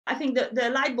I think the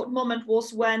light bulb moment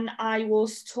was when I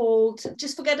was told,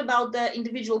 just forget about the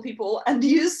individual people and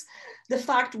use the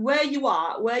fact where you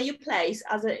are, where you place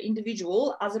as an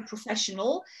individual, as a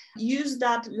professional, use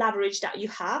that leverage that you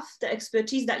have, the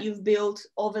expertise that you've built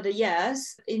over the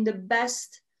years in the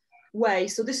best way.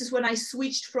 So this is when I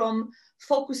switched from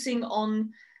focusing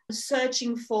on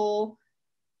searching for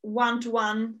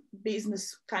one-to-one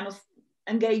business kind of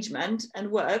engagement and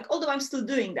work, although I'm still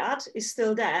doing that, is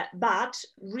still there, but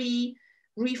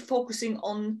refocusing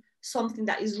on something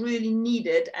that is really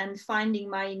needed and finding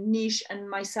my niche and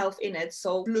myself in it.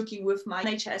 So looking with my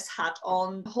NHS hat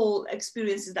on whole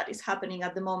experiences that is happening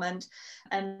at the moment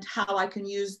and how I can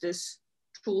use this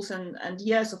tools and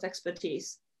years of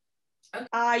expertise. Okay.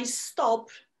 I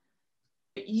stopped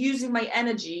using my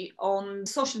energy on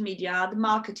social media, the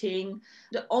marketing,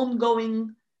 the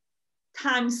ongoing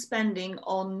time spending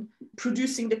on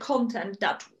producing the content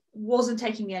that wasn't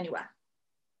taking me anywhere.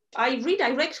 I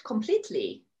redirect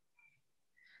completely.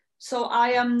 So I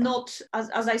am not,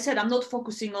 as I said, I'm not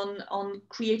focusing on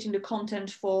creating the content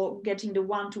for getting the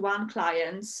one-to-one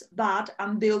clients, but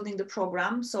I'm building the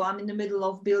program. So I'm in the middle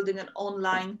of building an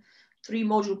online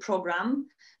 3-module program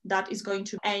that is going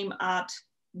to aim at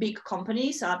big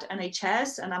companies, at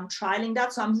NHS, and I'm trialing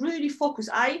that. So I'm really focused.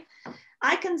 I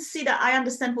can see that I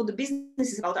understand what the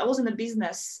business is about. I wasn't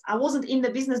in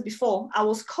the business before. I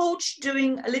was coach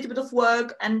doing a little bit of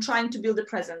work and trying to build a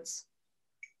presence.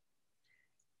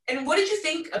 And what did you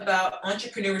think about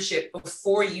entrepreneurship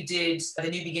before you did the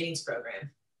New Beginnings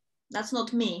program? That's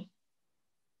not me.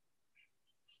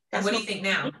 And what do you think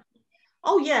now? Me.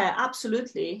 Oh yeah,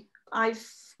 absolutely. I've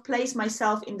placed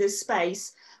myself in this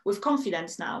space with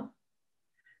confidence now.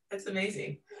 That's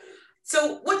amazing.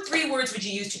 So what 3 words would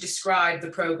you use to describe the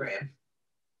program?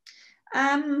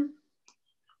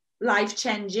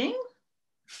 Life-changing,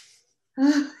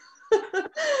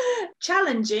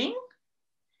 challenging,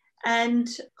 and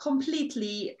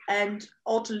completely and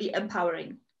utterly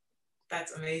empowering.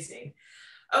 That's amazing.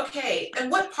 Okay,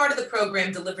 and what part of the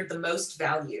program delivered the most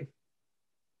value?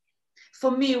 For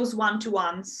me, it was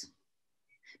one-to-ones,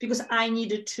 because I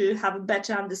needed to have a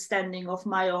better understanding of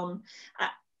my own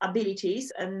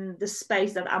abilities and the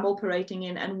space that I'm operating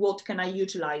in and what can I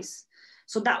utilize.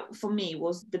 So that for me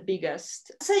was the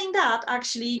biggest. Saying that,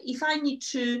 actually, if I need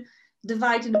to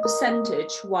divide in a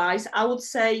percentage wise, I would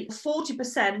say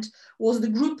 40% was the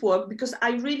group work, because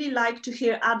I really like to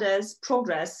hear others'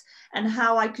 progress and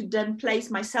how I could then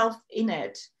place myself in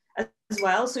it as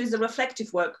well. So it's the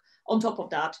reflective work on top of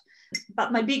that.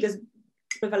 But my biggest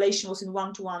revelation was in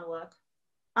one-to-one work.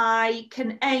 I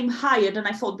can aim higher than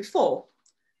I thought before.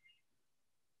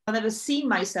 I've never seen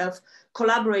myself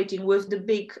collaborating with the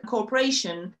big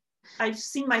corporation. I've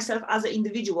seen myself as an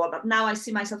individual, but now I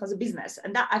see myself as a business.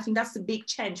 And that, I think that's the big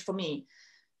change for me.